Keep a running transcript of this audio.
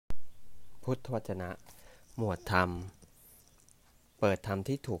พุทธวจนะ หมวดธรรม เปิดธรรม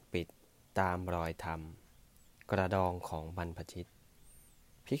ที่ถูกปิดตามรอยธรรม กระดองของบรรพชิต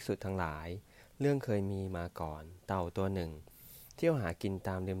ภิกษุทั้งหลาย เรื่องเคยมีมาก่อน เต่าตัวหนึ่งเที่ยวหากินต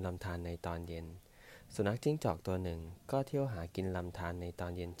ามริมลำธารในตอนเย็น สุนัขจิ้งจอกตัวหนึ่งก็เที่ยวหากินลำธารในตอ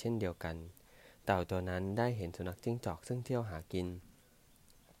นเย็นเช่นเดียวกัน เต่าตัวนั้นได้เห็นสุนัขจิ้งจอกซึ่งเที่ยวหากิน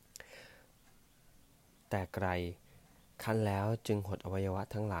แต่ไกลคันแล้วจึงหดอวัยวะ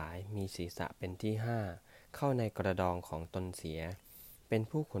ทั้งหลายมีศีรษะเป็นที่ห้าเข้าในกระดองของตนเสียเป็น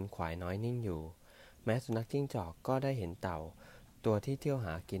ผู้ขนขวายน้อยนิ่งอยู่แม้สุนัขจิ้งจอกก็ได้เห็นเต่าตัวที่เที่ยวห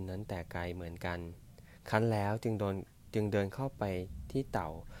ากินนั้นแต่ไกลเหมือนกันคันแล้วจึงเดินเข้าไปที่เต่า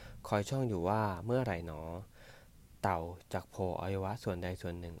คอยช่องอยู่ว่าเมื่อไหร่หนอเต่าจักโผล่อวัยวะส่วนใดส่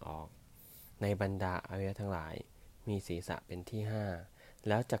วนหนึ่งออกในบรรดาอวัยวะทั้งหลายมีศีรษะเป็นที่ห้าแ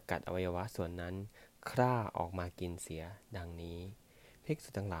ล้วจักกัดอวัยวะส่วนนั้นคร่าออกมากินเสียดังนี้ภิกษุ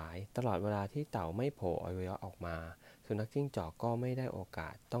ทั้งหลายตลอดเวลาที่เต่าไม่โผล่อวัยวะออกมาสุนัขจิ้งจอกก็ไม่ได้โอกา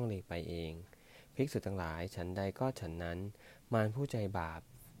สต้องหลีกไปเองภิกษุทั้งหลายฉันใดก็ฉันนั้นมารผู้ใจบาป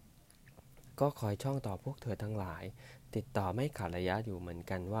ก็คอยช่องต่อพวกเธอทั้งหลายติดต่อไม่ขาดระยะอยู่เหมือน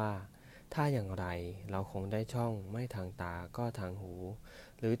กันว่าถ้าอย่างไรเราคงได้ช่องไม่ทางตาก็ทางหู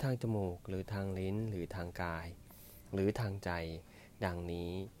หรือทางจมูกหรือทางลิ้นหรือทางกายหรือทางใจดัง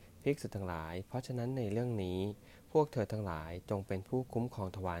นี้ภิกษุทั้งหลายเพราะฉะนั้นในเรื่องนี้พวกเธอทั้งหลายจงเป็นผู้คุ้มครอง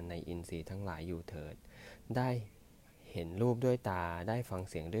ทวารในอินทรีย์ทั้งหลายอยู่เถิดได้เห็นรูปด้วยตาได้ฟัง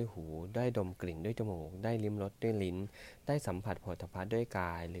เสียงด้วยหูได้ดมกลิ่นด้วยจมูกได้ลิ้มรสด้วยลิ้นได้สัมผัสโผฏฐัพพะด้วยก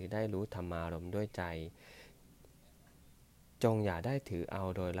ายหรือได้รู้ธรรมารมณ์ด้วยใจจงอย่าได้ถือเอา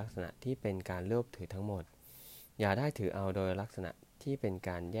โดยลักษณะที่เป็นการรวบถือทั้งหมดอย่าได้ถือเอาโดยลักษณะที่เป็นก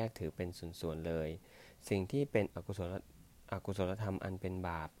ารแยกถือเป็นส่วนๆเลยสิ่งที่เป็นอกุศลธรรมอันเป็นบ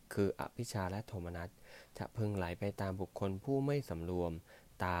าปคืออภิชฌาและโทมนัสจะพึงไหลไปตามบุคคลผู้ไม่สำรวม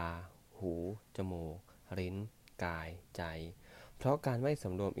ตาหูจมูกลิ้นกายใจเพราะการไม่ส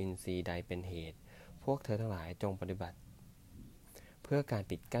ำรวมอินทรีย์ใดเป็นเหตุพวกเธอทั้งหลายจงปฏิบัติเพื่อการ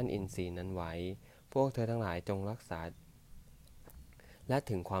ปิดกั้นอินทรีย์นั้นไว้พวกเธอทั้งหลายจงรักษาและ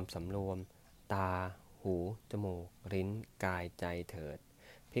ถึงความสำรวมตาหูจมูกลิ้นกายใจเถิด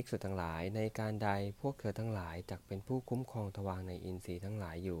ภิกษุทั้งหลายในการใดพวกเธอทั้งหลายจักเป็นผู้คุ้มครองทวารในอินทรีย์ทั้งหล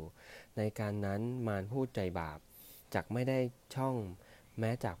ายอยู่ในการนั้นมารผู้ใจบาปจักไม่ได้ช่องแ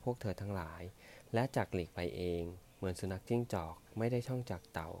ม้จากพวกเธอทั้งหลายและจักหลีกไปเองเหมือนสุนัขจิ้งจอกไม่ได้ช่องจาก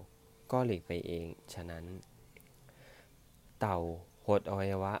เต่าก็หลีกไปเองฉะนั้นเต่าหดอวั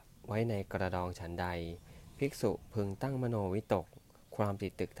ยวะไว้ในกระดองฉันใดภิกษุพึงตั้งมโนวิตกความติ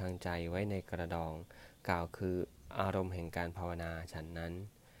ดตึกทางใจไว้ในกระดองกล่าวคืออารมณ์แห่งการภาวนาฉันนั้น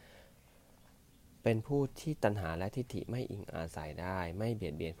เป็นผู้ที่ตัณหาและทิฏฐิไม่อิงอาศัยได้ไม่เบี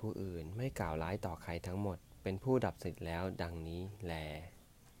ยดเบียนผู้อื่นไม่กล่าวร้ายต่อใครทั้งหมดเป็นผู้ดับสิ้นแล้วดังนี้แล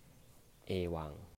เอวัง